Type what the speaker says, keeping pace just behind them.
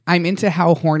I'm into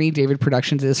how horny David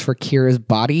Productions is for Kira's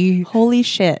body. Holy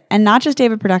shit. And not just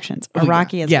David Productions,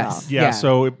 Araki as well. Yeah,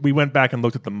 so we went back and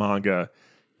looked at the manga,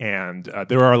 and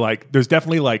there's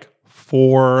definitely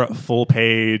 4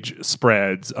 full-page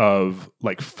spreads of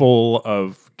full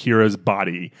of Kira's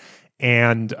body,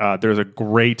 and there's a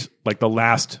great the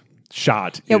last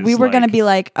shot. Yeah, we were going to be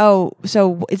like, oh,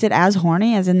 so is it as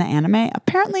horny as in the anime?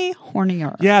 Apparently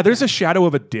hornier. Yeah, there's a shadow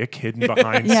of a dick hidden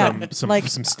behind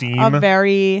some steam. A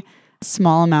very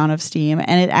small amount of steam.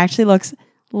 And it actually looks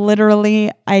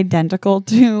literally identical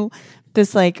to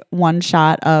this one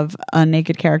shot of a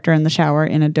naked character in the shower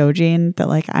in a dojin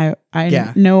that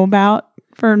I know about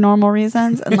for normal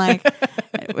reasons. And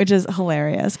which is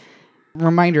hilarious.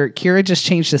 Reminder, Kira just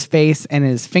changed his face and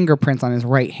his fingerprints on his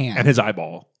right hand. And his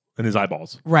eyeball. And his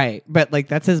eyeballs. Right. But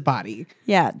that's his body.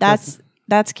 Yeah, that's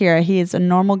Kira. He is a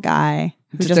normal guy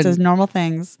who just does normal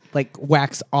things.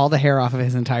 Wax all the hair off of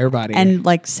his entire body. And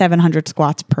 700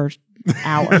 squats per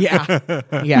hour.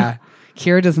 Yeah.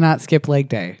 Kira does not skip leg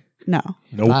day. No.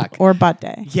 Nope. Fuck. Or butt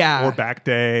day. Yeah. Or back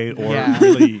day. Or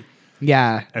really...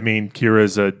 Yeah. I mean,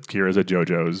 Kira's a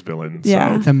JoJo's villain. Yeah.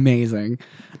 So. It's amazing.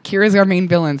 Kira's our main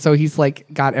villain, so he's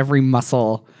got every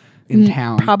muscle in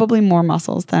town. Probably more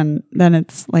muscles than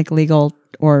it's legal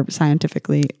or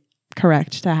scientifically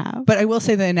correct to have. But I will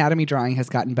say the anatomy drawing has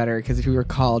gotten better because if you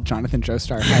recall, Jonathan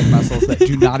Joestar had muscles that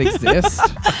do not exist.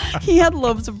 He had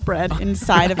loaves of bread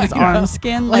inside of his arm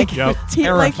skin,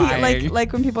 terrifying.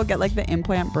 like when people get the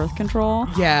implant birth control.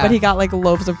 Yeah. But he got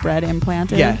loaves of bread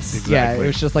implanted. Yes. Exactly. Yeah. It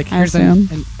was just here's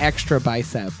an extra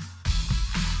bicep.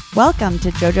 Welcome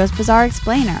to JoJo's Bizarre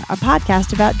Explainer, a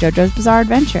podcast about JoJo's Bizarre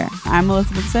Adventure. I'm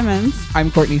Elizabeth Simmons.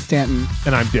 I'm Courtney Stanton.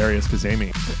 And I'm Darius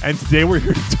Kazemi. And today we're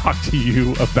here to talk to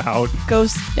you about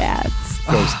Ghost Dads.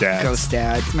 Ghost Dads. Ghost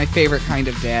dads. My favorite kind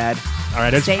of dad. All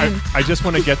right, Same. I just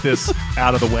want to get this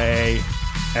out of the way.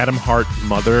 Adam Hart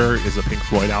Mother is a Pink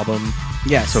Floyd album.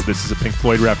 Yes. So this is a Pink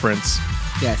Floyd reference.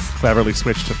 Yes. Cleverly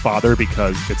switched to Father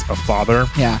because it's a father.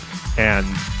 Yeah. And,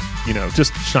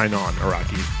 just shine on,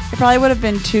 Araki. It probably would have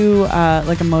been too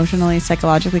emotionally,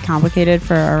 psychologically complicated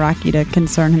for Araki to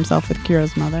concern himself with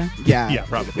Kira's mother. Yeah. Yeah,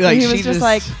 probably. He was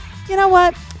just you know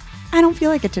what? I don't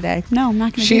feel like it today. No, I'm not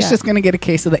going to do that. She's just going to get a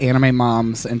case of the anime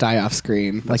moms and die off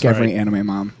screen That's every right. anime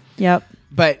mom. Yep.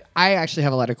 But I actually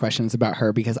have a lot of questions about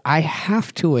her because I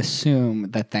have to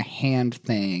assume that the hand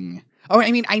thing... Oh,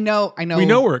 I mean, I know. We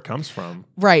know where it comes from.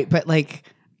 Right, but I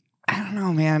don't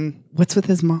know, man. What's with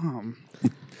his mom?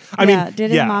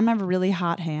 Did his mom have a really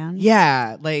hot hand?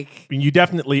 Yeah, You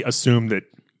definitely assume that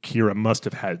Kira must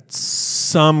have had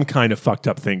some kind of fucked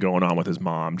up thing going on with his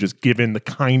mom, just given the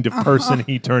kind of person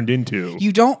he turned into.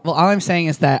 You don't... Well, all I'm saying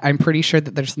is that I'm pretty sure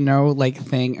that there's no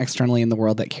thing externally in the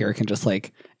world that Kira can just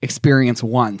experience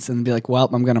once and be well,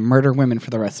 I'm going to murder women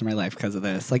for the rest of my life because of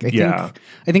this. I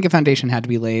think a foundation had to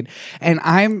be laid. And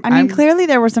I mean, clearly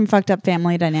there were some fucked up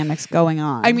family dynamics going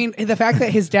on. I mean, the fact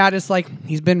that his dad is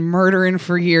he's been murdering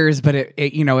for years, but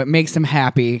it makes him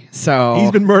happy. So he's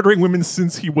been murdering women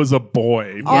since he was a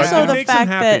boy. Also, It the makes him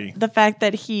happy. fact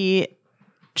that he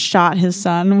shot his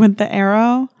son with the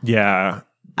arrow. Yeah.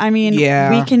 I mean,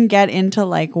 Yeah. we can get into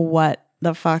what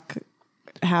the fuck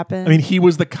happened. I mean, he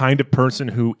was the kind of person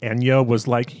who Enya was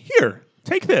here,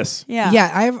 take this. yeah.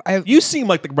 yeah, I've You seem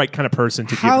like the right kind of person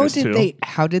to give this to.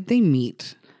 How did they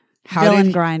meet?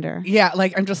 Villain grinder. Yeah,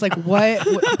 I'm just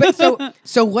what? But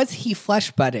so was he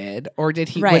flesh butted or did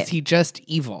he? Right. Was he just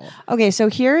evil? Okay, so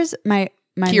here's my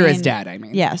Kira's main, dad, I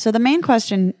mean. Yeah, so the main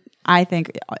question I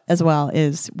think as well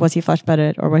is, was he flesh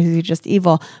butted or was he just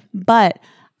evil? But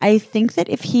I think that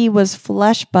if he was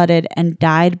flesh butted and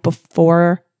died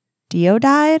before Dio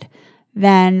died,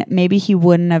 then maybe he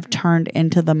wouldn't have turned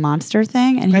into the monster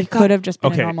thing and he could have just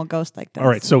been a normal ghost like this. All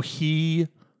right, so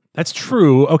that's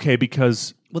true. Okay,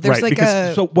 because there's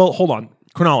hold on.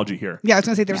 Chronology here. Yeah, I was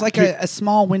gonna say there's a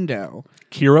small window.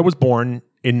 Kira was born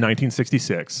in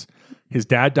 1966. His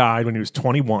dad died when he was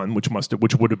 21, which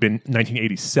would have been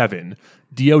 1987.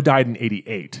 Dio died in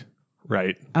 88,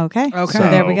 right? Okay. So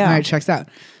there we go. All right, checks out.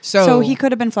 So he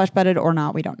could have been flesh butted or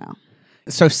not. We don't know.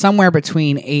 So somewhere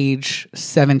between age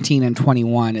 17 and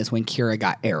 21 is when Kira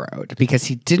got arrowed because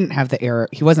he didn't have the arrow.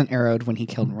 He wasn't arrowed when he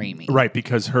killed Raimi. Right,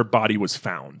 because her body was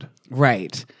found.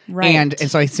 Right. And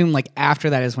so I assume after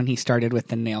that is when he started with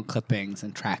the nail clippings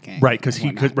and tracking. Right, because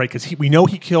we know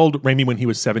he killed Raimi when he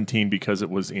was 17 because it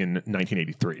was in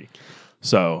 1983.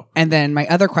 So. And then my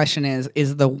other question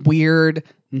is the weird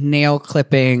nail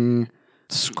clipping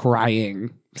scrying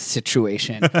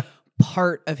situation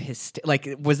part of his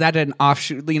was that an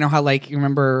offshoot? You know how like you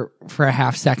remember for a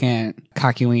half second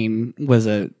Kakyoin was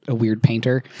a weird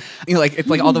painter. You know, like it's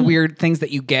like all the weird things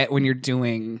that you get when you're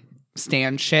doing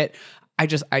stand shit.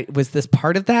 I was this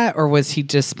part of that, or was he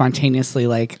just spontaneously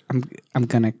like I'm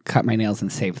gonna cut my nails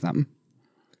and save them?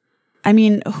 I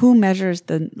mean, who measures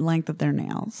the length of their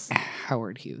nails?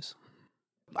 Howard Hughes.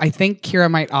 I think Kira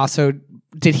might also.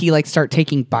 Did he like start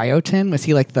taking biotin? Was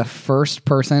he like the first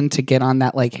person to get on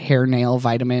that like hair nail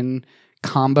vitamin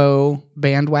combo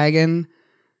bandwagon?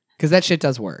 Because that shit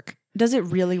does work. Does it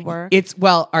really work?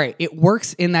 All right. It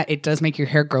works in that it does make your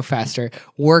hair grow faster.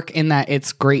 Work in that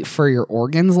it's great for your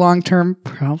organs long term.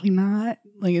 Probably not.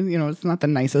 Like, you know, it's not the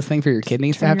nicest thing for your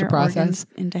kidneys to have to process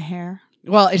into hair.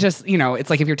 Well, it's just, you know, it's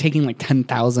like if you're taking like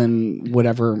 10,000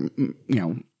 whatever, you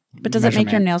know. But does it make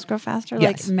your nails grow faster,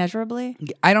 yes. like measurably?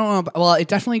 I don't know. Well, it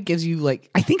definitely gives you like,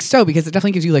 I think so, because it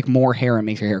definitely gives you like more hair and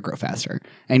makes your hair grow faster.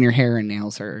 And your hair and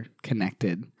nails are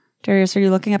connected. Darius, are you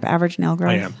looking up average nail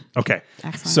growth? I am. Okay.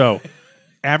 Excellent. So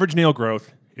average nail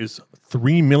growth is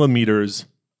 3 millimeters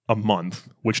a month,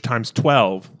 which times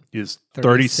 12 is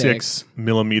 36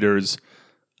 millimeters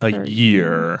a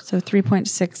year. So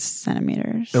 3.6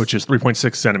 centimeters. Which is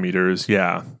 3.6 centimeters,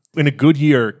 yeah. In a good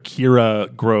year,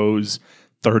 Kira grows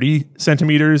 30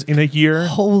 centimeters in a year.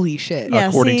 Holy shit. Yeah,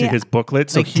 according to his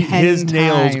booklet. So like his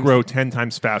nails times. grow 10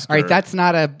 times faster. All right, that's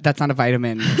not a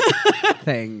vitamin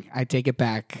thing. I take it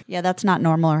back. Yeah, that's not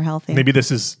normal or healthy. Maybe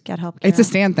this is... Get help. It's a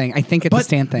stand thing. I think it's a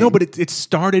stand thing. No, but it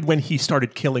started when he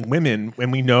started killing women, when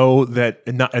we know that...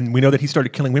 And we know that he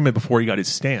started killing women before he got his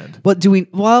stand. But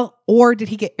or did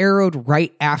he get arrowed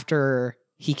right after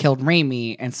he killed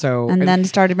Raimi? And then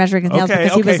started measuring his nails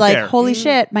because he was like, fair. holy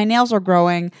shit, my nails are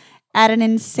growing at an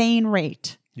insane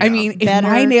rate. I mean, if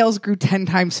my nails grew 10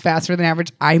 times faster than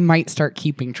average, I might start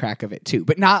keeping track of it too.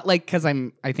 But not like because I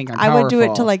think I'm powerful. I would do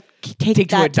it to like take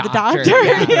that to the doctor.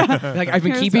 Yeah. Like I've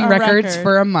been Here's keeping a records record.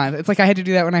 for a month. It's like I had to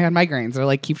do that when I had migraines, or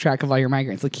like keep track of all your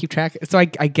migraines. Like keep track. So I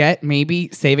get maybe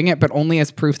saving it, but only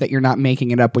as proof that you're not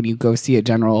making it up when you go see a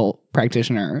general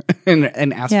practitioner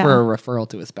and ask for a referral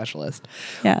to a specialist.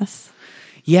 Yes.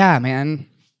 Yeah, man.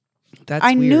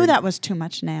 I knew that was too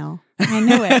much nail. I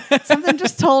knew it. Something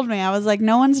just told me. I was like,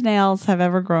 no one's nails have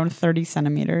ever grown 30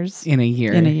 centimeters in a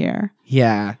year.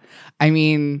 Yeah. I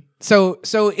mean, so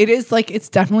it is like, it's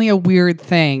definitely a weird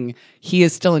thing. He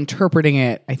is still interpreting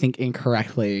it, I think,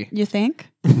 incorrectly. You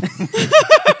think?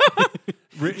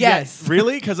 Yes. Yeah,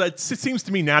 really? Because it seems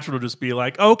to me natural to just be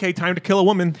like, oh, okay, time to kill a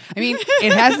woman. I mean, he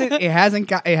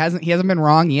hasn't been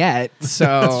wrong yet. So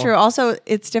That's true. Also,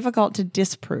 it's difficult to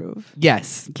disprove.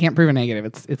 Yes. Can't prove a negative.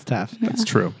 It's tough. That's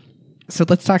true. So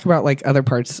let's talk about like other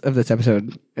parts of this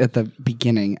episode at the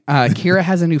beginning. Kira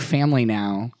has a new family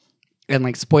now. And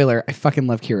like, spoiler, I fucking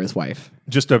love Kira's wife.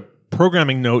 Just a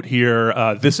programming note here.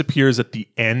 This appears at the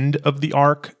end of the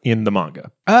arc in the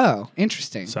manga. Oh,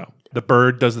 interesting. So the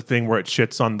bird does the thing where it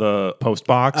shits on the post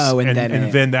box. Oh, and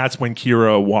then that's when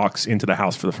Kira walks into the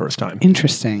house for the first time.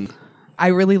 Interesting. I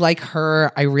really like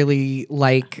her. I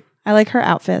like her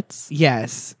outfits.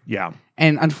 Yes. Yeah.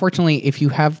 And unfortunately, if you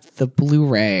have the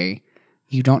Blu-ray,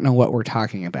 you don't know what we're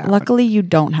talking about. Luckily, you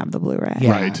don't have the Blu-ray.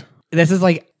 Yeah. Right. This is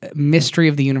like a mystery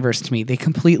of the universe to me. They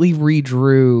completely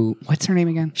redrew. What's her name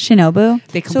again? Shinobu.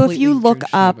 They So if you completely look drew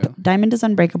up Shinobu. Diamond is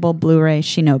Unbreakable Blu-ray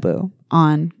Shinobu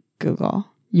on Google,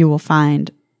 you will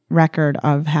find record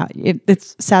of how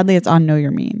it's sadly it's on Know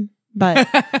Your Meme. But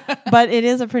but it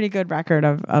is a pretty good record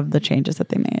of the changes that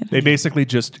they made. They basically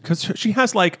just, because she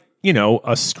has like, you know,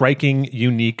 a striking,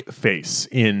 unique face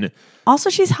in...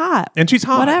 Also, she's hot. And she's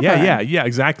hot. Whatever. Yeah,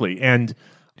 exactly. And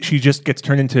she just gets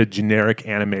turned into a generic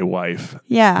anime wife.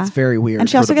 Yeah. It's very weird. And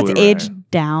she also the gets Blu-ray.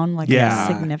 aged down like Yeah.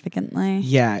 significantly.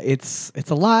 Yeah, it's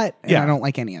a lot, and Yeah. I don't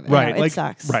like any of it. Right. it like,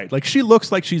 sucks. Right. Like she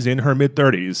looks like she's in her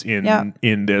mid-30s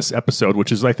in this episode,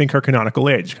 which is, I think, her canonical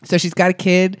age. So she's got a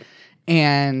kid,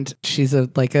 and she's a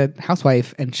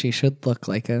housewife, and she should look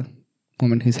like a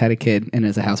woman who's had a kid and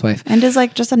is a housewife. And is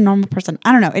like just a normal person.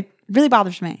 I don't know. It really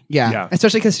bothers me. Yeah.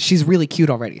 Especially because she's really cute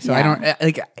already. So I Yeah. don't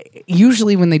like.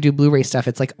 Usually when they do Blu-ray stuff,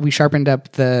 it's like we sharpened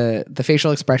up the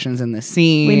facial expressions in the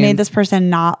scene. We made this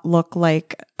person not look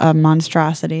like a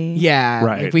monstrosity. Yeah,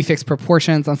 Right. Like we fixed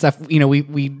proportions on stuff. You know,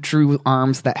 we drew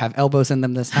arms that have elbows in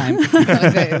them this time.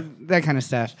 that kind of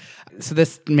stuff. So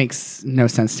this makes no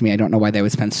sense to me. I don't know why they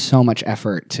would spend so much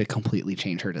effort to completely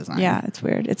change her design. Yeah, it's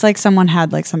weird. It's like someone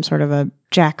had like some sort of a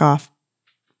jack off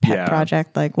pet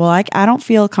project. Like, well, I don't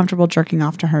feel comfortable jerking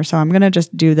off to her, so I'm going to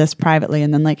just do this privately.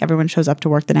 And then like everyone shows up to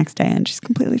work the next day and she's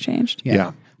completely changed.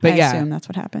 Yeah. But I yeah, assume that's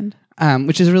what happened.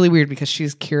 which is really weird because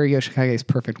she's Kira Yoshikage's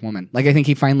perfect woman. Like I think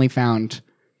he finally found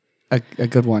a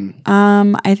good one?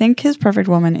 I think his perfect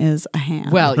woman is a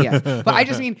hand. Well, yes, but I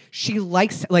just mean she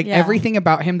likes everything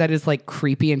about him that is like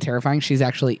creepy and terrifying. She's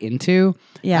actually into,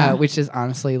 which is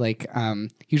honestly like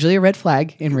usually a red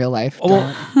flag in real life.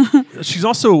 Well, she's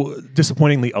also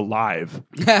disappointingly alive.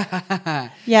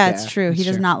 It's true. He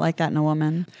does not like that in a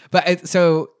woman. But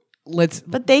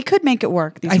But they could make it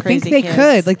work. These I crazy think they kids.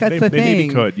 could. Like that's the thing. They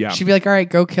maybe could. Yeah. She'd be like, "All right,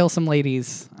 go kill some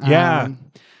ladies." Yeah,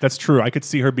 that's true. I could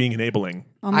see her being enabling.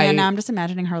 Oh man, now I'm just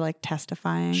imagining her like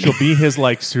testifying. She'll be his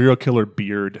like serial killer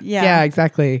beard. Yeah,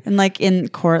 exactly. And like in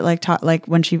court, like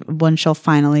when she'll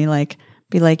finally like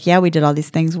be like, "Yeah, we did all these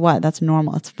things. What? That's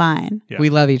normal. It's fine. Yeah. We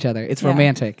love each other. It's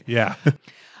romantic." Yeah.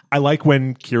 I like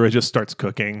when Kira just starts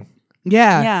cooking.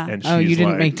 Yeah. And you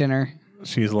didn't like, make dinner.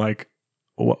 She's like,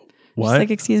 what? She's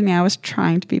like, excuse me, I was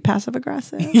trying to be passive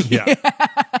aggressive. Yeah.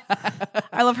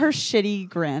 I love her shitty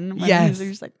grin. When Yes. he's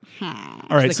just like, All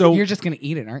right, Like, so you're just gonna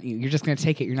eat it, aren't you? You're just gonna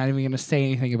take it. You're not even gonna say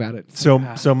anything about it. So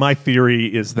my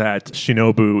theory is that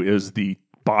Shinobu is the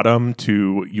bottom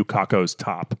to Yukako's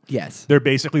top. Yes. They're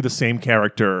basically the same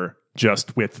character,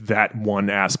 just with that one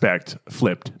aspect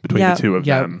flipped between the two of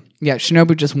them. Yeah.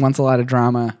 Shinobu just wants a lot of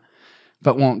drama,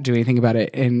 but won't do anything about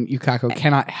it. And Yukako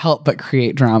cannot help but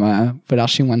create drama, but all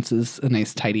she wants is a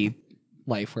nice, tidy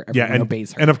life where everyone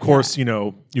obeys her. And of course,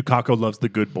 Yukako loves the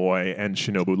good boy and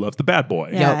Shinobu loves the bad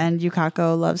boy. yeah, and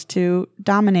Yukako loves to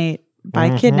dominate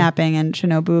by kidnapping, and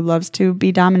Shinobu loves to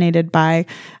be dominated by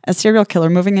a serial killer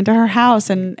moving into her house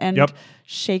and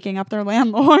shaking up their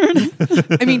landlord.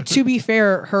 I mean, to be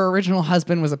fair, her original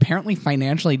husband was apparently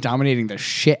financially dominating the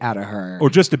shit out of her. Or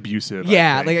just abusive.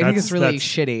 Yeah, I think it's really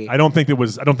shitty. I don't think that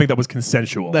was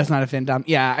consensual. That's not a fin dom.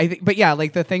 Yeah, I think, but yeah,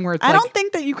 like the thing where it's I don't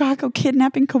think that Yukako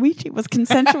kidnapping Koichi was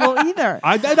consensual either.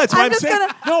 That's what I'm saying.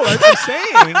 No,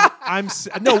 I'm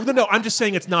saying. I'm just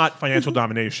saying it's not financial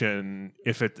domination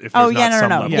if there's not some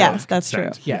level Yes, of that's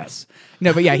consent. true. yes.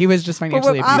 No, but yeah, he was just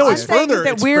financially What abusive. I'm it's saying further- is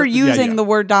that it's we're fur- yeah, using yeah. the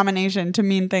word domination to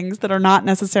mean things that are not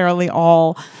necessarily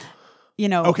all,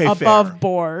 above fair.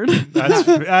 board.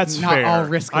 That's Not fair. all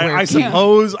risk-aware I people.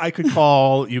 suppose I could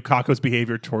call Yukako's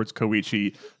behavior towards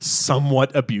Koichi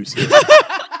somewhat abusive.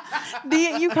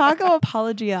 The Yukako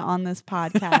apologia on this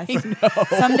podcast.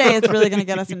 Someday it's really going to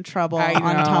get us in trouble on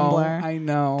Tumblr. I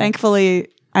know. Thankfully,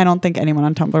 I don't think anyone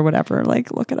on Tumblr would ever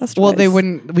look at us twice. Well, they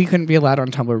wouldn't. We couldn't be allowed on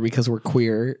Tumblr because we're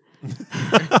queer.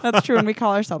 That's true, and we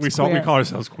call ourselves queer. We call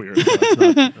ourselves queer. So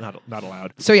it's not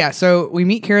allowed. So yeah, so we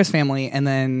meet Kira's family, and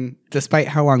then despite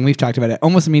how long we've talked about it,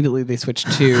 almost immediately they switch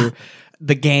to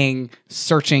the gang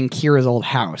searching Kira's old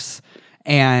house,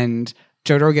 and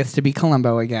Jotaro gets to be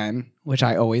Columbo again, which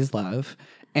I always love.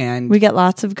 And We get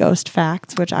lots of ghost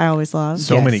facts, which I always love.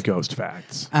 So Yes. many ghost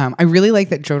facts. I really like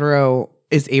that Jotaro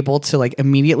is able to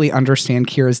immediately understand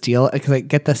Kira's deal, because I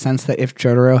get the sense that if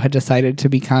Jotaro had decided to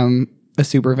become a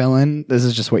supervillain, this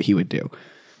is just what he would do.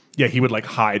 Yeah, he would like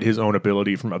hide his own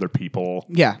ability from other people.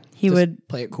 Yeah, He just would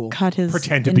play it cool. cut his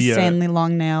Pretend to be insanely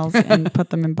long nails and put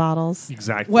them in bottles.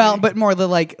 Exactly. Well, but more the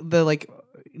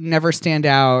never stand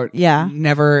out. Yeah.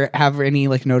 Never have any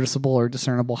noticeable or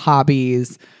discernible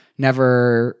hobbies.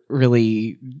 Never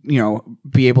really,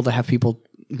 be able to have people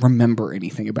remember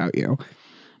anything about you.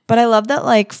 But I love that,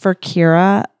 for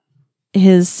Kira,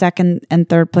 his second and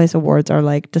third place awards are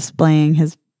displaying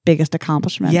his biggest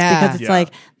accomplishments. Yeah. Because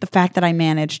it's the fact that I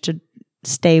managed to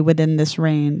stay within this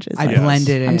range. Is I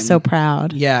blended in. I'm so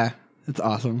proud. Yeah, it's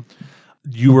awesome.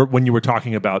 when you were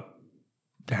talking about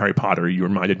Harry Potter, you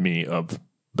reminded me of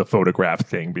the photograph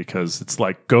thing, because it's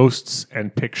like ghosts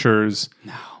and pictures.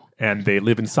 No. And they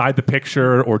live inside the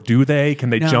picture, or do they? Can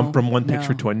they jump from one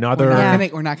picture to another?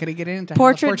 We're not gonna get into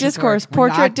Portrait discourse. We're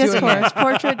Portrait not doing discourse. it.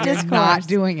 Portrait We're discourse. not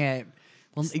doing it.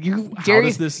 Well, you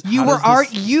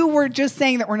were just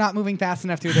saying that we're not moving fast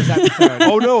enough through this episode.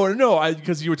 Oh no!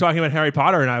 Because you were talking about Harry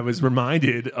Potter, and I was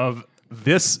reminded of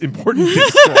this important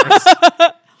discourse.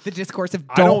 The discourse of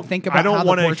don't think about how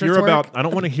the portraits work. I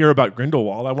don't want to hear about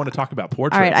Grindelwald. I want to talk about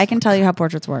portraits. All right, I can tell you how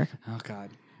portraits work. Oh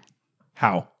God.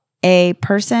 How? A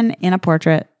person in a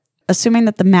portrait, assuming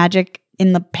that the magic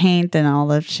in the paint and all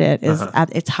the shit is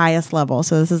at its highest level.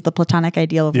 So this is the platonic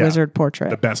ideal of wizard portrait.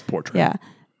 The best portrait. Yeah.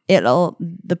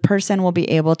 The person will be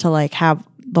able to have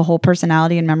the whole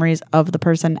personality and memories of the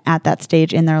person at that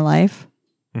stage in their life,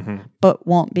 but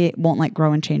won't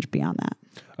grow and change beyond that.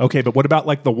 Okay, but what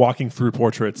about the walking through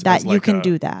portraits? That you can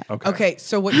do that. Okay,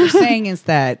 so what you're saying is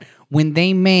that when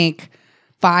they make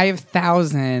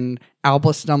 5,000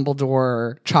 Albus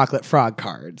Dumbledore chocolate frog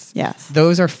cards, Yes.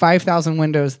 those are 5,000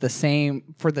 windows the same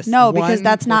for the No, because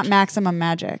that's not maximum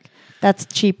magic. That's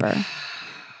cheaper.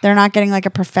 They're not getting a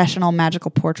professional magical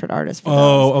portrait artist for those.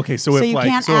 Oh, okay. So if you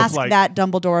can't ask that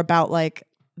Dumbledore about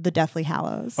the Deathly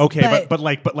Hallows. Okay, but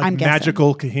like I'm guessing.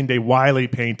 magical Kehinde Wiley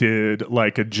painted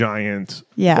like a giant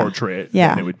portrait. Yeah.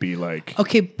 Then it would be like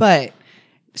Okay, but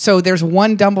so there's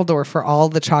one Dumbledore for all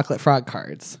the chocolate frog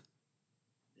cards.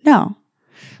 No.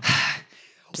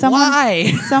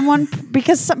 Why? Someone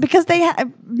because they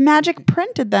Magic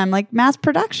printed them like mass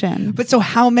production. But so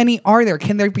how many are there?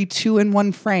 Can there be 2 in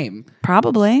one frame?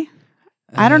 Probably.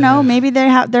 I don't know. Maybe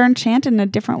they're enchanted in a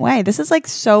different way. This is like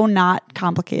so not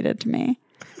complicated to me.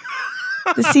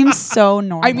 This seems so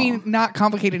normal. I mean, not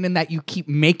complicated in that you keep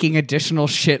making additional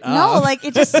shit up. no, like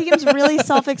it just seems really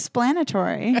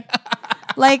self-explanatory.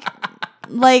 like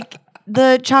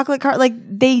the chocolate card, like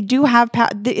they do have.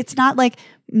 It's not like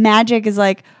magic is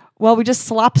like, well, we just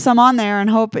slop some on there and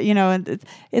hope,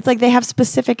 it's like they have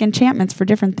specific enchantments for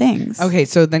different things. Okay,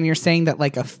 so then you're saying that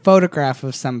like a photograph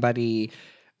of somebody,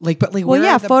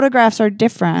 photographs are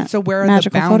different. So where are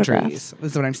magical the boundaries? photographs.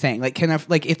 Is what I'm saying.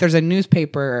 Like, if there's a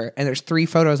newspaper and there's 3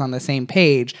 photos on the same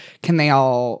page, can they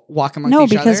all walk amongst each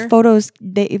other? No, because photos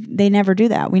they never do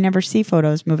that. We never see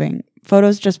photos moving.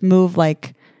 Photos just move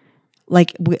like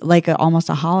almost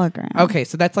a hologram. Okay,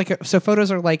 so that's so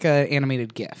photos are like a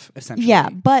animated GIF essentially. Yeah,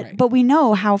 but Right. but we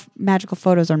know how magical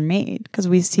photos are made because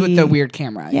we see With the weird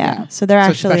camera. Yeah, so they're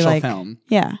actually special like film.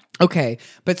 Yeah, Okay,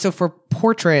 but so for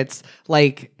portraits,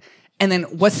 and then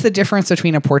what's the difference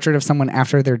between a portrait of someone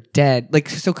after they're dead? Like,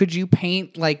 so could you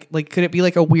paint like could it be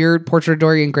like a weird portrait of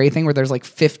Dorian Gray thing where there's like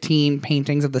 15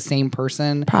 paintings of the same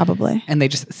person probably. and they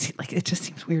just it just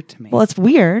seems weird to me. Well, it's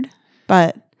weird,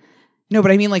 but No,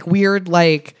 but I mean like weird,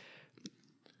 like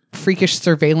freakish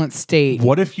surveillance state.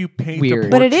 what if you paint Weird.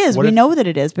 but it is. We know that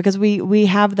it is because we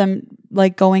have them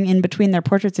like going in between their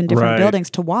portraits in different Right. buildings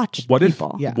to watch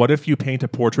people. What if you paint a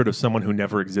portrait of someone who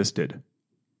never existed?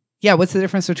 Yeah, what's the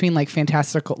difference between like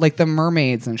fantastical, like the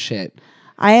mermaids and shit?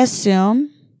 I assume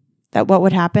that what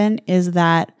would happen is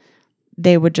that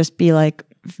they would just be like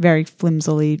very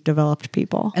flimsily developed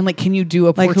people, And like, can you do a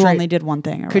like portrait? who only did one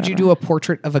thing. Or could you whatever. do a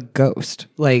portrait of a ghost?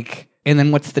 Like, and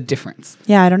then what's the difference?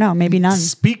 Yeah, I don't know. Maybe none.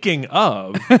 Speaking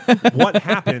of, what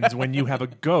happens when you have a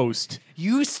ghost?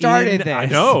 You started I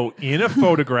know, in a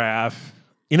photograph,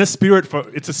 in a spirit.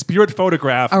 It's a spirit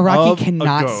photograph. Araki of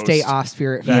cannot a ghost. stay off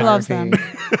spirit. He loves them.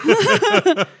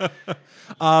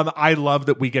 I love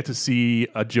that we get to see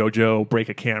a JoJo break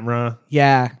a camera.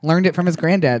 Yeah, learned it from his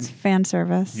granddad. Fan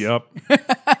service. Yep.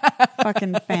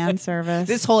 Fucking fan service.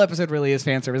 This whole episode really is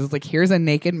fan service. It's like, here's a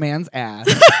naked man's ass.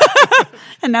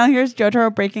 And now here's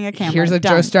Jotaro breaking a camera. Here's a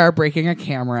Done. Joestar breaking a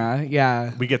camera.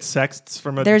 Yeah. We get sexts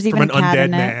from There's even an a cat undead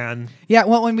in it. man. Yeah,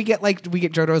 well, when we get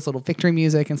Jotaro's little victory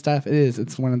music and stuff,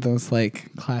 it's one of those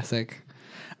like classic.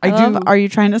 Are you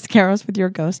trying to scare us with your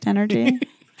ghost energy?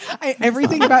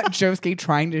 Everything about Josuke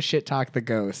trying to shit talk the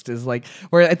ghost is like,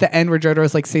 where at the end where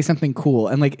Jotaro's like, say something cool,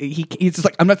 and like he's just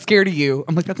like, I'm not scared of you.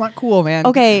 I'm like, that's not cool, man.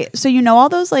 Okay, so you know all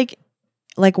those like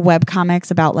web comics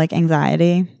about like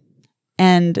anxiety,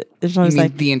 and there's You always mean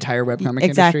like the entire webcomic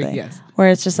exactly industry? Yes.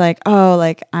 where it's just like, oh,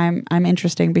 like I'm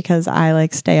interesting because I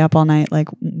like stay up all night like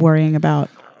worrying about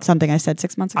something I said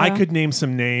 6 months ago. I could name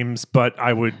some names, but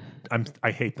I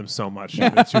hate them so much.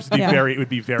 It's just it would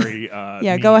be very yeah,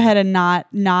 mean. go ahead and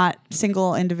not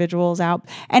single individuals out.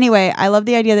 Anyway, I love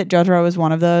the idea that Jotaro is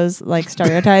one of those like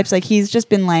stereotypes. Like he's just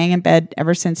been laying in bed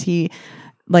ever since he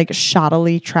like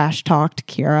shoddily trash talked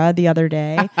Kira the other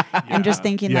day and just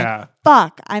thinking like,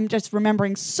 fuck, I'm just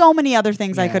remembering so many other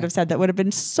things I could have said that would have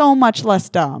been so much less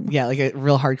dumb. Yeah, like a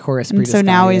real hardcore esprit. And so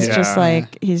now he's Yeah. just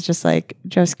like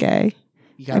Josuke,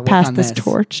 You gotta I work passed on this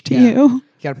torch to Yeah. you.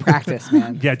 You got to practice,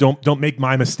 man. Yeah, don't make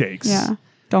my mistakes. Yeah.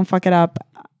 Don't fuck it up.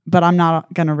 But I'm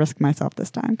not going to risk myself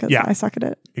this time because Yeah. I suck at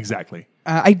it. Exactly.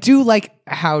 I do like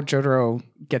how Jotaro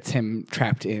gets him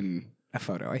trapped in a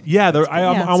photo. Yeah,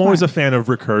 I'm it's always a smart. fan of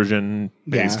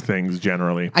recursion-based Yeah. things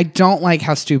generally. I don't like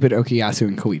how stupid Okuyasu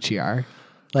and Koichi are.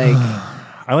 Like,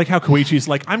 I like how Koichi's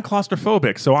like, I'm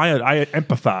claustrophobic, so I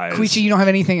empathize. Koichi, you don't have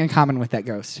anything in common with that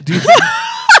ghost.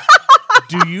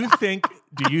 Do you think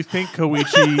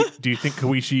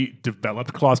Koichi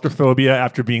developed claustrophobia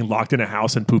after being locked in a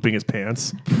house and pooping his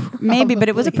pants? Maybe, but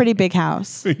it was a pretty big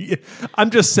house. Yeah, I'm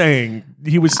just saying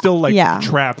he was still like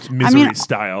trapped misery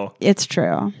style. It's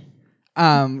true.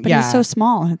 But yeah. he's so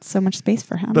small. It's so much space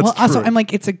for him. That's Well, also, true. I'm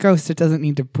like, it's a ghost. It doesn't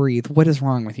need to breathe. What is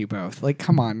wrong with you both? Like,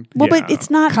 come on. Well, Yeah. but it's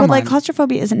not. Come But like on.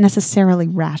 claustrophobia isn't necessarily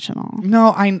rational.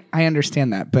 No, I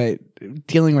understand that, but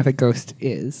dealing with a ghost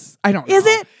is. I don't know. Is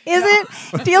it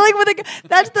dealing with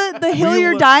that's the hill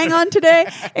you're dying on today?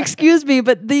 Excuse me,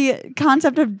 but the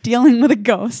concept of dealing with a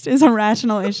ghost is a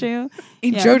rational issue.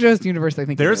 In JoJo's universe, I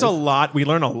think there's a lot. We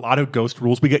learn a lot of ghost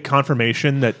rules. We get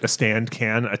confirmation that a stand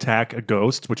can attack a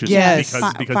ghost, which is because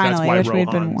finally, that's why we'd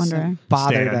been wondering.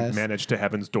 Stand managed to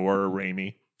Heaven's Door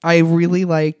Raimi. I really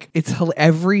like it's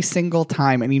every single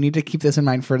time, and you need to keep this in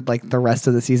mind for like the rest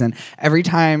of the season. Every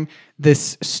time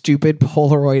this stupid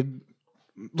Polaroid,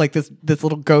 like this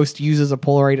little ghost uses a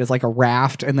Polaroid as like a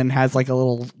raft, and then has like a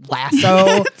little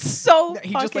lasso. It's so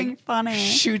he fucking just like funny.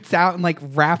 Shoots out and like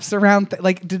wraps around.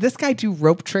 Like, did this guy do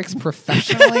rope tricks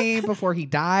professionally before he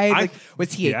died? Like,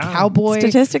 was he a cowboy?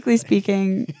 Statistically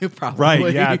speaking, Probably.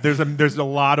 Right? Yeah. There's a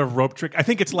lot of rope trick. I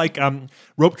think it's like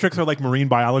rope tricks are like marine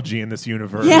biology in this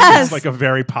universe. Yes. It's like a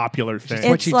very popular thing.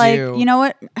 what it's you like do. you know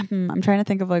what? I'm trying to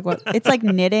think of like what it's like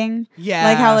knitting. Yeah.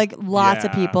 like how like lots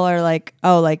of Yeah. people are like,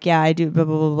 oh, like yeah, I do blah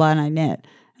blah blah, blah and I knit,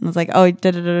 and it's like, oh,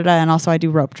 da da da da, and also I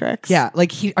do rope tricks. Yeah,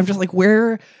 like I'm just like,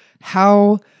 where,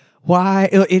 how, why?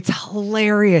 It's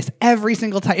hilarious every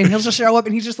single time, and he'll just show up,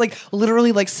 and he's just like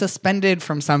literally like suspended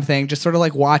from something, just sort of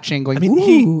like watching, going. I mean,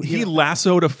 Ooh, he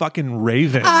lassoed a fucking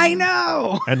raven. I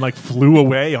know, and like flew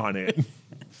away on it.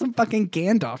 some fucking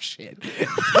Gandalf shit.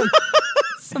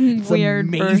 some weird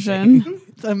amazing. version.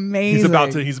 It's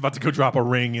amazing. He's about to go drop a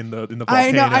ring in the volcano. I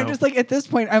know. I'm just like at this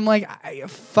point. I'm like,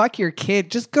 fuck your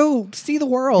kid. Just go see the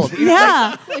world. You know,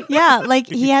 Yeah, yeah. Like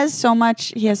he has so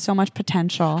much. He has so much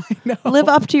potential. Live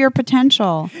up to your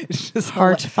potential. It's just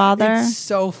Heart father. It's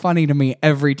so funny to me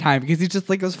every time because he just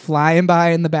like goes flying by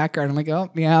in the background. I'm like, oh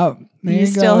yeah, there He's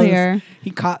he still goes. here. He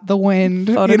caught the wind.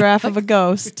 you know? Photograph of a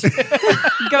ghost.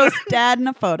 Ghost dad in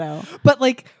a photo. But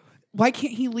like, why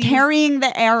can't he leave? Carrying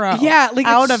the arrow. Yeah, like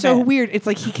out it's of so it. weird. It's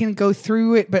like he can go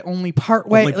through it, but only part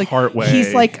way. Only like, part way.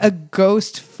 He's like a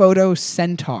ghost photo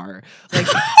centaur. Like,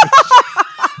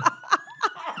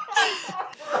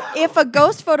 If a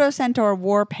ghost photo centaur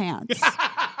wore pants,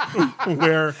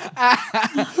 where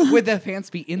would the pants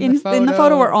be in In the photo? the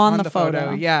photo or on the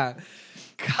photo? Yeah.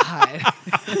 God.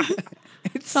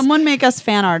 someone make us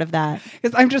fan art of that.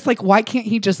 Because I'm just like, why can't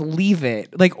he just leave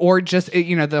it? Like, or just,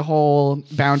 you know, the whole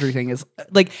boundary thing is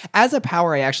like, as a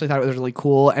power, I actually thought it was really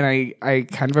cool. And I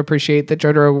kind of appreciate that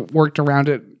Jotaro worked around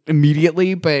it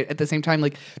immediately. But at the same time,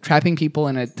 like trapping people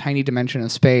in a tiny dimension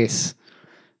of space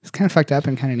is kind of fucked up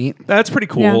and kind of neat. that's pretty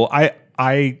cool. Yeah.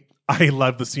 I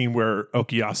love the scene where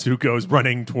Okuyasu goes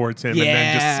running towards him and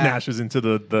then just smashes into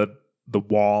the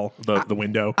wall, the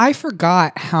window. I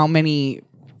forgot how many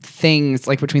things,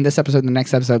 like between this episode and the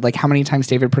next episode, like how many times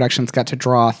David Productions got to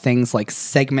draw things like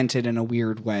segmented in a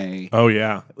weird way. Oh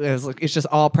yeah. It's just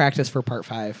all practice for part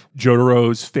 5.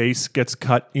 Jotaro's face gets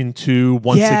cut into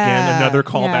once again. Another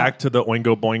callback to the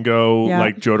Oingo Boingo,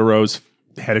 like Jotaro's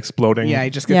head exploding. Yeah, he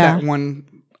just gets that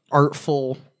one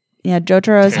artful. Yeah,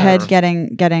 Jotaro's Terror. head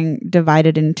getting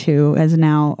divided in two is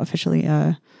now officially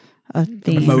a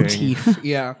theme. Motif.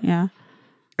 Yeah. Yeah.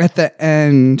 At the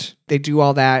end, they do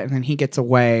all that, and then he gets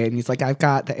away, and he's like, I've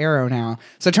got the arrow now.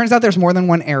 So it turns out there's more than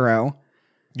one arrow.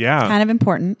 Yeah. Kind of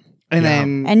important. And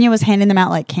then Enya was handing them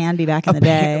out like candy back in the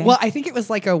day. well, I think it was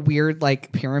like a weird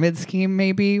like pyramid scheme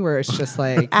maybe where it's just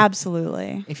like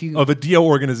Absolutely. if you Oh, the Dio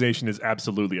organization is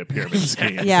absolutely a pyramid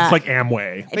scheme. Yeah. It's like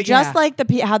Amway. But Just yeah.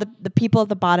 like how the people at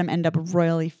the bottom end up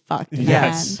royally fucked. in the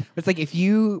Yes. end. it's like if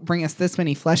you bring us this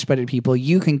many flesh-butted people,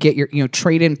 you can get your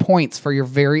trade in points for your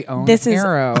very own This is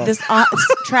arrow. this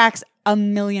tracks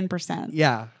 1,000,000%.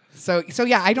 yeah. So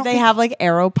yeah, I don't They think, have like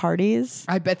arrow parties.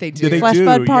 I bet they do. They Flesh do,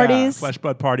 bud yeah. parties. Flesh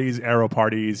bud parties, arrow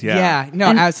parties. yeah. No,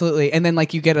 And- absolutely. And then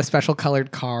like you get a special colored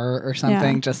car or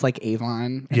something, Yeah. just like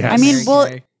Avon. Yes. I mean, Very well,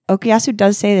 gay. Okuyasu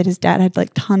does say that his dad had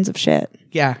like tons of shit,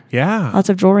 Yeah. Yeah. lots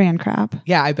of jewelry and crap.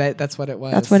 Yeah, I bet that's what it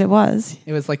was. That's what it was.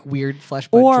 It was like weird flesh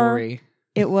bud Or- jewelry.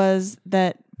 It was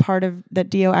that part of that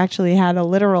Dio actually had a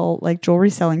literal like jewelry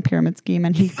selling pyramid scheme,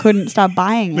 and he couldn't stop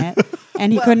buying it,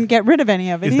 and he couldn't get rid of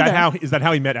any of it Is either. that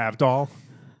how he met Avdol?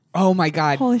 Oh my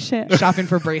god. Holy shit! Shopping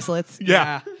for bracelets.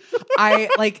 Yeah. I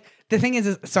like the thing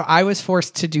is so I was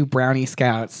forced to do Brownie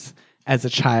Scouts as a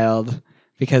child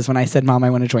because when I said, Mom, I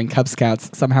want to join Cub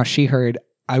Scouts, somehow she heard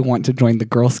I want to join the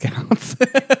Girl Scouts.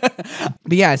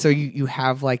 But yeah, so you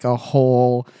have like a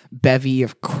whole bevy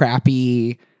of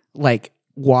crappy like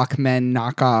Walkman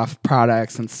knockoff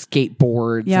products and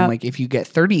skateboards. Yep. And like if you get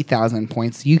 30,000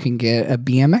 points, you can get a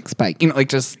BMX bike. Like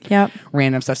just Yep.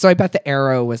 random stuff. So I bet the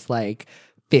arrow was like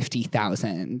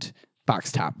 50,000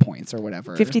 box top points or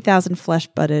whatever. 50,000 flesh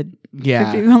butted.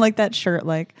 Yeah. 50, like that shirt.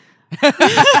 Like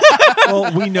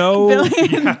Well, we know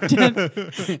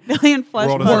Billion flesh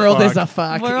World is a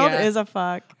fuck. World Yeah. is a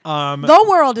fuck. The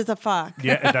world is a fuck.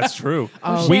 Yeah, that's true.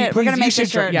 Oh, shit. We're gonna make this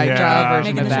shirt. Yeah, draw a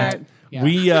version Making of the that. shirt. Yeah.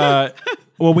 We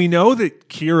well, we know that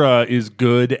Kira is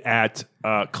good at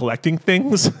collecting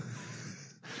things.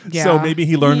 Yeah. So maybe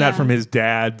he learned that Yeah. from his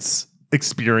dad's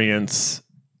experience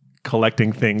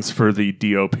collecting things for the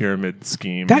Dio pyramid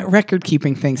scheme. That record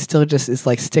keeping thing still just is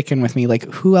like sticking with me. Like,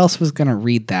 who else was going to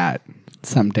read that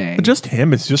someday? just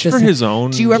him. It's just for him. his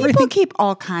own. Do you ever People think? keep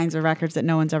all kinds of records that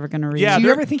no one's ever going to read. Yeah, Do you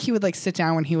there- ever think he would like sit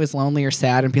down when he was lonely or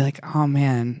sad and be like, "Oh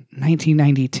man,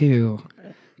 1992,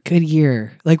 good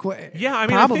year." Like what? Yeah, I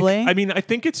mean, Probably. I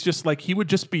think it's just like he would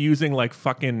just be using like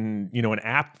fucking an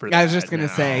app for that. I was just gonna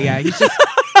now. say, yeah, he's just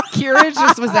Kira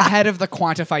just was ahead of the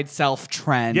quantified self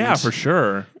trend. Yeah, for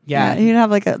sure. Yeah. You'd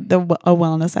have like a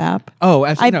wellness app. Oh,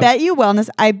 I absolutely. bet you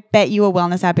a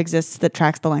wellness app exists that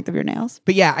tracks the length of your nails.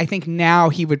 But yeah, I think now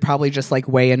he would probably just like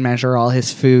weigh and measure all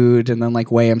his food and then like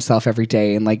weigh himself every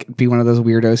day and like be one of those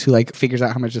weirdos who like figures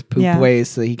out how much his poop Yeah. weighs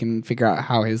so that he can figure out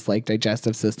how his like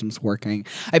digestive system's working.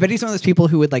 I bet he's one of those people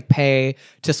who would like pay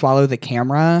to swallow the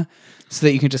camera so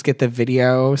that you can just get the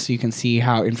video so you can see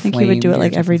how I inflamed. think he would do it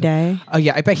like your every intestines day. are. Oh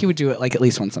yeah, I bet he would do it like at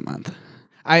least once a month.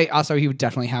 He would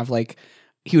definitely have like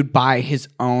he would buy his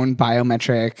own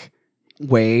biometric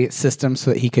weigh system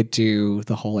so that he could do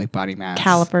the whole like body mass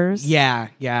Calipers. Yeah.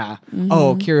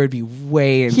 Oh, Kira would be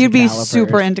way into He'd be calipers.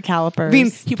 super into calipers. I mean,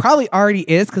 he probably already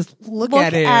is because look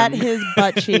at him. his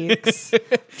butt cheeks.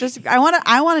 I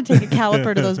want to take a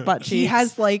caliper to those butt cheeks. He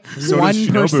has like So does 1%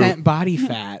 Shinobu. body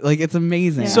fat. Like it's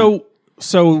amazing. Yeah.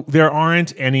 So there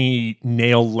aren't any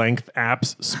nail length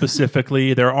apps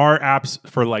specifically. There are apps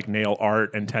for like nail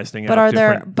art and testing But out are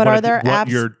there- different- but what are there what apps-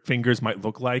 your fingers might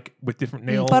look like with different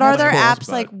nail But are there lengths, apps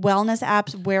but like wellness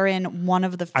apps wherein one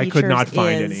of the features I could not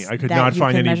find is any. I could that not you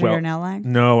find can any measure your nail length?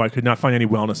 No, I could not find any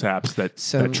wellness apps that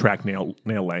So- track nail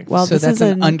length. Well, so this that's is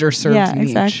an an- underserved yeah, niche.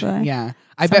 exactly. Yeah.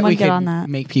 I bet Someone we get could on that.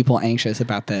 make people anxious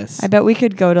about this. I bet we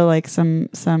could go to like some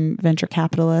venture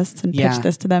capitalists and pitch Yeah.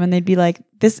 this to them, and they'd be like,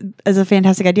 "This is a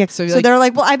fantastic idea." So, So like- they're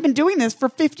like, "Well, I've been doing this for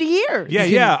 50 years."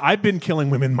 yeah. I've been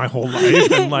killing women my whole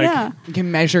life, and like, yeah. You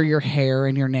can measure your hair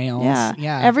and your nails.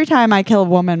 Yeah. Every time I kill a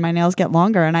woman, my nails get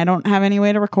longer, and I don't have any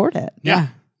way to record it. Yeah.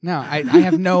 No, I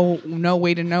have no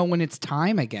way to know when it's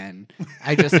time again.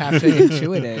 I just have to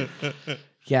intuit it.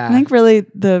 Yeah. I think really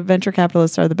the venture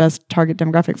capitalists are the best target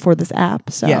demographic for this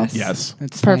app. So Yes.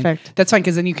 That's Perfect. Fine. That's fine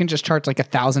because then you can just charge like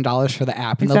 $1,000 for the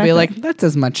app, and they'll Exactly. be like, "That's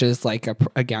as much as like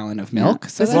a gallon of milk." Yeah.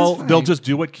 So that's well, fine. they'll just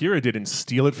do what Kira did and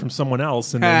steal it from someone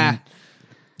else, and then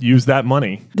use that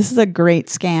money. this is a great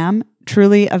scam.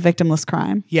 Truly a victimless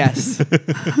crime. yes.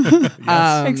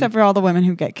 Except for all the women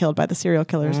who get killed by the serial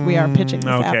killers. We are pitching this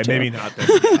Okay, app to. maybe not.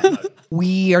 Then.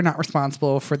 We are not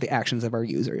responsible for the actions of our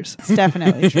users. It's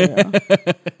definitely true.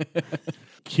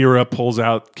 Kira pulls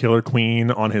out Killer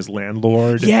Queen on his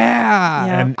landlord. Yeah.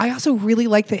 Yeah. And I also really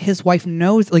like that his wife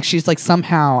knows, like, she's like,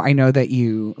 somehow I know that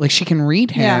you, like, she can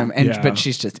read him, Yeah. Yeah. but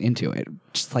she's just into it,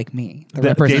 just like me. The The-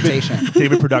 representation.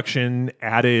 David Production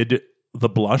added the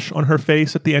blush on her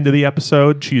face at the end of the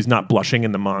episode. She's not blushing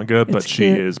in the manga, but It's she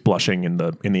cute. is blushing in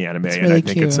the anime, and really I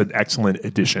think it's cute. an excellent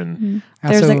addition.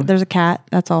 There's a cat.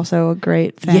 That's also a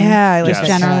great thing. Yeah, I like Yes.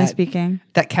 that Generally cat. speaking.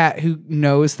 That cat who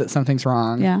knows that something's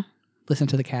wrong. Yeah. Listen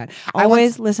to the cat.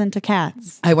 Always listen to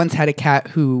cats. I once had a cat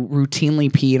who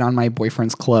routinely peed on my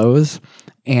boyfriend's clothes,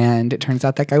 and it turns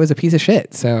out that guy was a piece of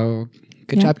shit. So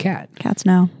good Yeah. job, cat. Cats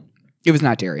know. It was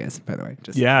not Darius, by the way.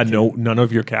 Just Yeah, none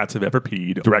of your cats have ever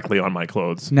peed directly on my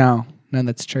clothes. No,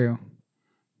 that's true.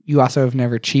 You also have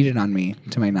never cheated on me,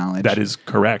 to my knowledge. That is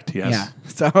correct. Yes. Yeah.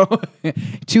 So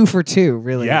 2 for 2,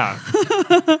 really. Yeah.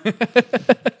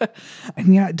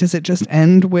 And yeah, does it just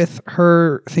end with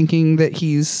her thinking that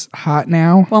he's hot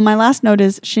now? Well, my last note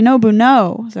is Shinobu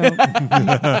no. So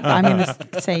I'm going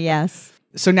to say yes.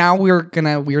 So now we're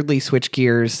gonna weirdly switch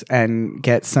gears and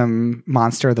get some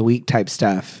Monster of the Week type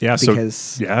stuff. Yeah.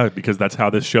 Because Because that's how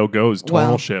this show goes. Tonal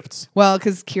Well- shifts.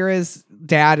 because Kira's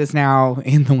dad is now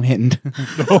in the wind,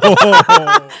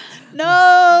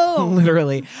 No.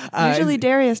 literally. Usually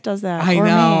Darius does that. I or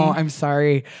know. me. I'm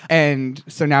sorry. And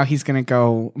so now he's gonna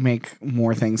go make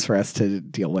more things for us to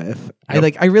deal with.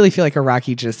 Yep. I really feel like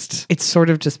Araki it's sort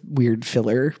of just weird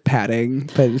filler padding,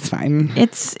 but it's fine.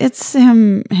 It's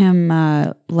him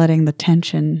letting the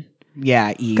tension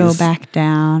Yeah, ease. go back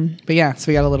down. But yeah,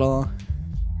 so we got a little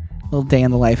day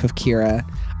in the life of Kira.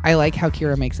 I like how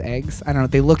Kira makes eggs. I don't know.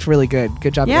 They looked really good.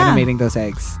 Good job Yeah. animating those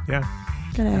eggs. Yeah.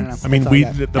 Good don't eggs. know. I mean, That's all I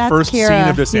got. the That's first Kira. scene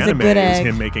of this He's a anime good is egg.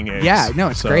 him making eggs. Yeah, no,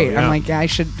 it's So, great. yeah. I'm like, I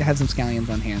should have some scallions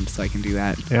on hand so I can do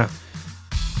that. Yeah.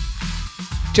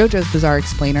 JoJo's Bizarre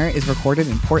Explainer is recorded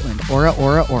in Portland, Ora,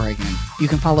 Oregon. You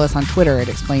can follow us on Twitter at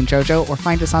ExplainJojo or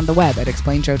find us on the web at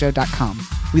explainjojo.com.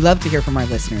 We love to hear from our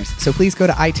listeners, so please go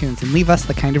to iTunes and leave us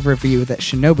the kind of review that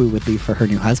Shinobu would leave for her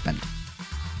new husband.